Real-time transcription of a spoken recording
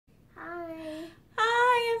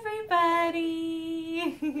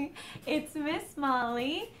It's Miss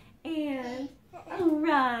Molly and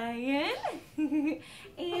Orion. And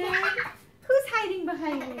who's hiding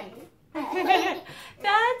behind me?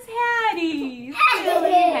 That's Hattie.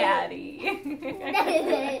 Silly Hattie.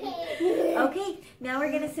 Okay, now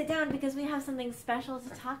we're going to sit down because we have something special to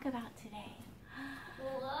talk about today.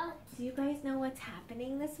 What? Do you guys know what's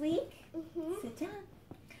happening this week? Sit down.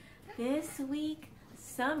 This week,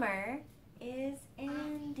 summer is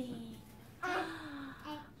ending.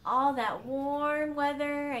 All that warm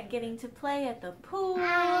weather and getting to play at the pool.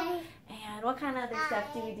 And what kind of other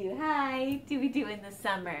stuff do we do? Hi, do we do in the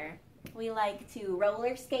summer? We like to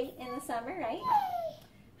roller skate in the summer, right?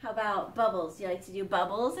 How about bubbles? Do you like to do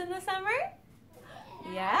bubbles in the summer?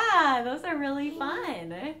 Yeah, those are really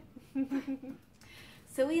fun.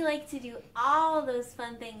 So we like to do all those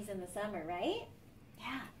fun things in the summer, right?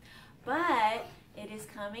 Yeah. But it is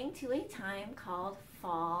coming to a time called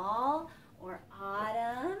fall or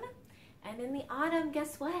autumn. And in the autumn,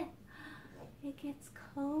 guess what? It gets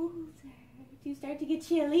colder. Do you start to get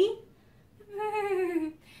chilly?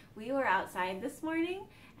 We were outside this morning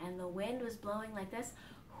and the wind was blowing like this.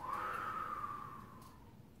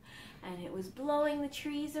 And it was blowing the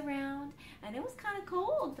trees around and it was kind of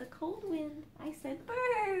cold, the cold wind. I said,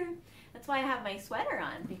 brr. That's why I have my sweater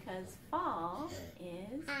on, because fall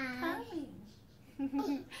is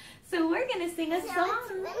coming. So we're going to sing a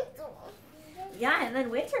song. Yeah, and then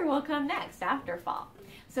winter will come next after fall.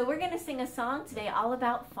 So we're going to sing a song today all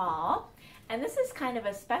about fall. And this is kind of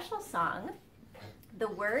a special song. The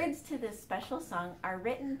words to this special song are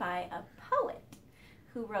written by a poet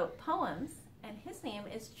who wrote poems, and his name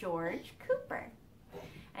is George Cooper.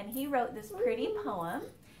 And he wrote this pretty poem,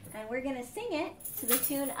 and we're going to sing it to the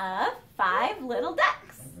tune of Five Little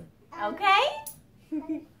Ducks. Okay?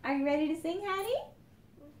 Are you ready to sing, Hattie?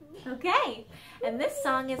 Okay. And this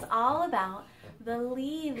song is all about the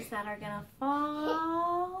leaves that are going to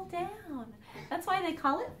fall down. That's why they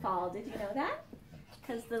call it fall. Did you know that?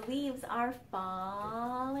 Because the leaves are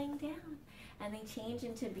falling down and they change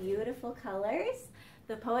into beautiful colors.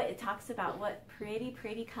 The poet talks about what pretty,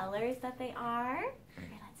 pretty colors that they are.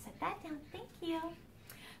 Okay, let's set that down. Thank you.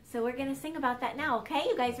 So we're going to sing about that now, okay?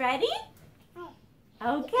 You guys ready?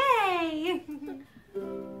 Okay.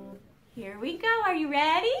 Here we go. Are you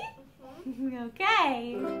ready?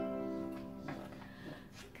 Okay.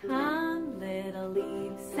 Come, little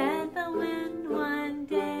leaves, said the wind one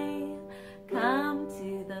day. Come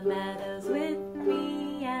to the meadows with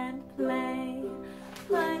me and play.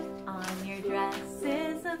 Put on your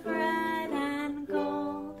dresses of red and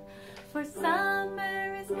gold, for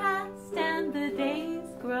summer is past and the days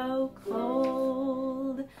grow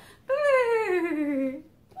cold. Brr.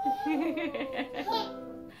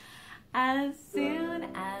 As soon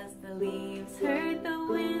as the leaves heard the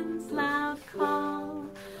wind's loud call,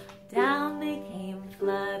 down they came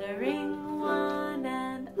fluttering one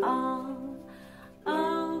and all.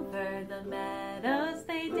 Over the meadows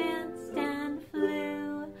they danced and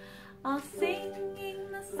flew, all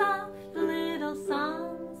singing the soft little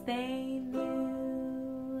songs they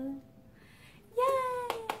knew.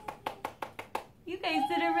 Yay! You guys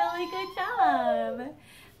did a really good job.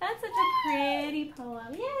 That's such a pretty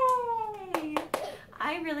poem. Yay!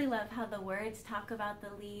 I really love how the words talk about the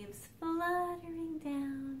leaves fluttering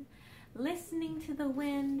down, listening to the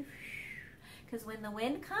wind. Because when the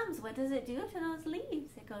wind comes, what does it do to those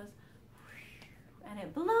leaves? It goes, and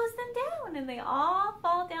it blows them down, and they all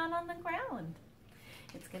fall down on the ground.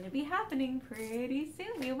 It's going to be happening pretty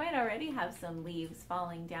soon. You might already have some leaves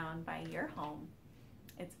falling down by your home.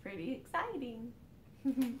 It's pretty exciting.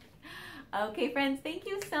 Okay, friends, thank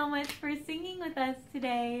you so much for singing with us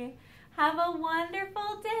today. Have a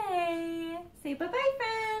wonderful day.